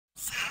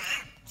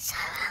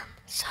Sohum.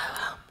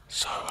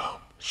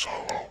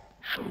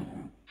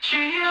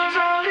 She was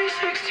only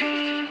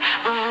 16,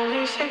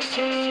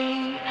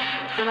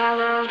 and I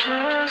loved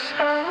her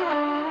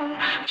so.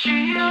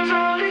 She was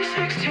only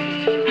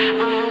 16,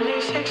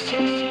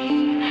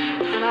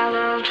 and I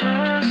loved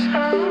her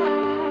so.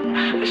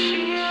 But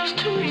she was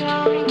too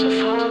young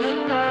to fall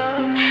in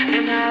love,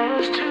 and I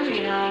was too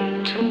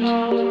young to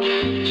know.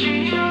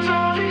 She was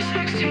only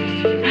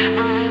 16,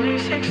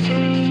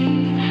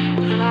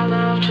 and I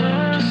loved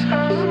her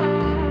so.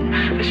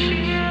 But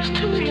she was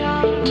too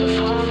young to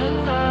fall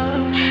in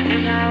love,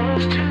 and I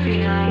was too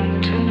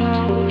young to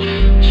know.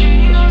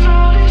 She was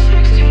only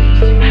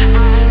 16,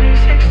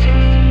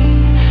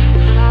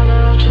 and I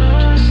loved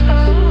her so.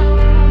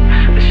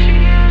 But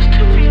she was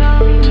too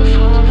young to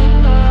fall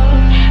in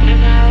love,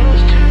 and I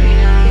was too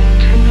young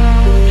to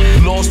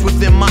know. Lost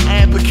within my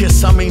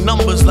abacus, I mean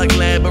numbers like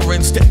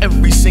labyrinths to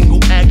every single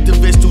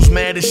activist who's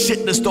mad as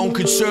shit that don't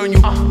concern you.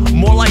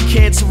 More like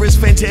cancerous,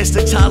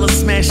 fantastic Tyler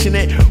smashing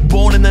it.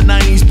 Born in the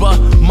 90s, but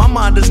my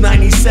mind is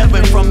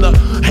 97. From the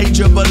age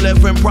of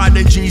 11,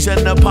 prodigies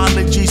and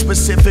apologies,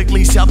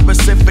 specifically South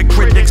Pacific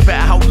critics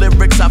about how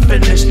lyrics I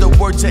finish the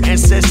words of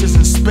ancestors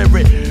in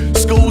spirit.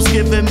 School's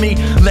giving me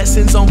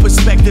lessons on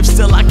perspective,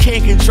 still I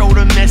can't control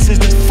the message.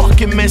 This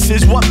fucking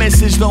message, what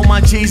message though? My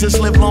Jesus,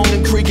 live long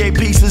and create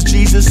pieces.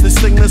 Jesus, this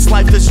thing, this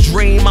life, this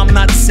dream. I'm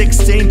not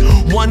 16,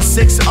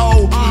 160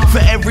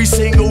 for every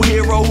single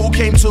hero who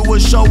came to a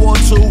show or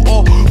two,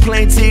 or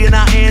plenty, and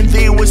I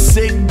envy was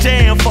sick.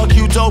 Damn, fuck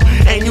you dope,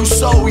 and you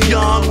so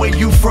young. Where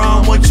you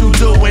from? What you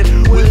doing?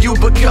 Will you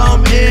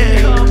become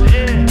it?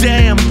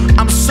 Damn,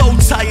 I'm so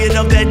tired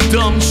of that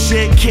dumb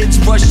shit. Kids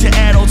rush to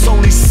adults,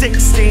 only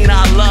 16.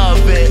 I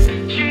love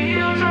it. She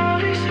was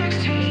only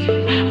 16,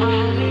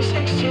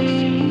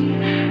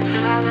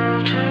 and I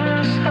loved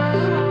her so.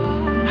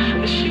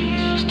 But she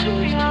was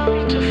too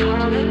young to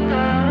fall in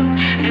love,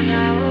 and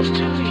I was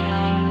too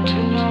young to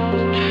know.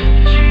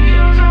 She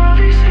was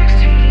only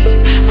 16,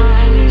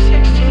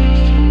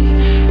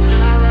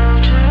 and I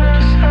loved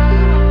her so.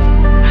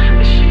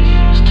 But she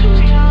was too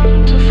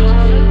young to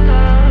fall in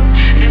love,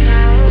 and I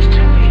was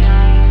too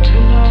young to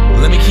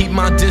know. Let me keep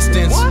my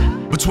distance.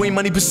 Between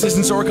money,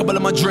 persistence, or a couple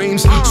of my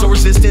dreams. So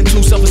resistant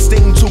to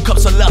self-esteem, 2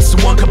 cups of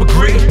lust, 1 cup of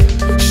greed.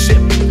 Shit,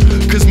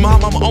 cause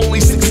mom, I'm only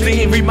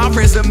 16. Read my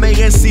resume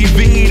and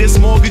CV. This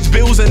mortgage,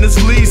 bills, and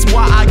this lease.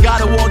 Why I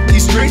gotta walk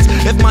these streets?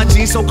 If my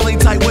jeans so clean,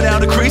 tight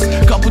without a crease.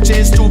 Couple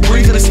chances to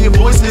breathe, and I see your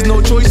voices,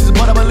 no choices.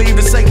 But I believe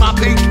this ain't my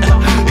peak.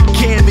 It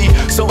can be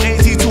so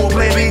anti to a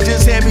plan B.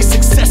 Just hand me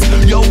success.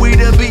 Yo, we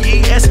the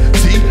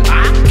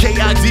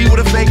BESTIKID with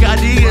a fake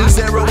ID and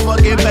 0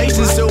 fucking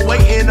patience. Still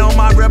waiting on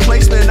my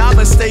replacement. I'm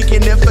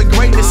mistaken it for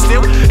greatness.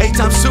 Still 8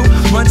 times 2,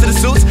 run to the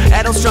suits.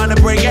 Adults trying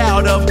to break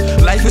out of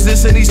life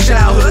exists in these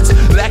childhoods.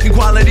 Lacking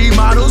quality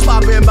models,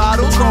 popping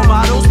bottles, role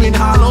models been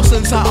hollow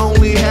since I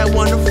only had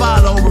 1 to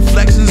follow.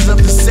 Reflections of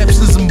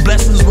deceptions and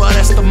blessings, well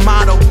that's the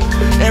motto.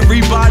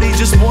 Everybody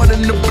just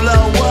wanting to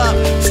blow up.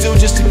 Still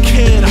just a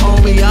kid,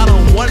 homie, I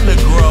don't want to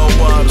grow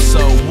up.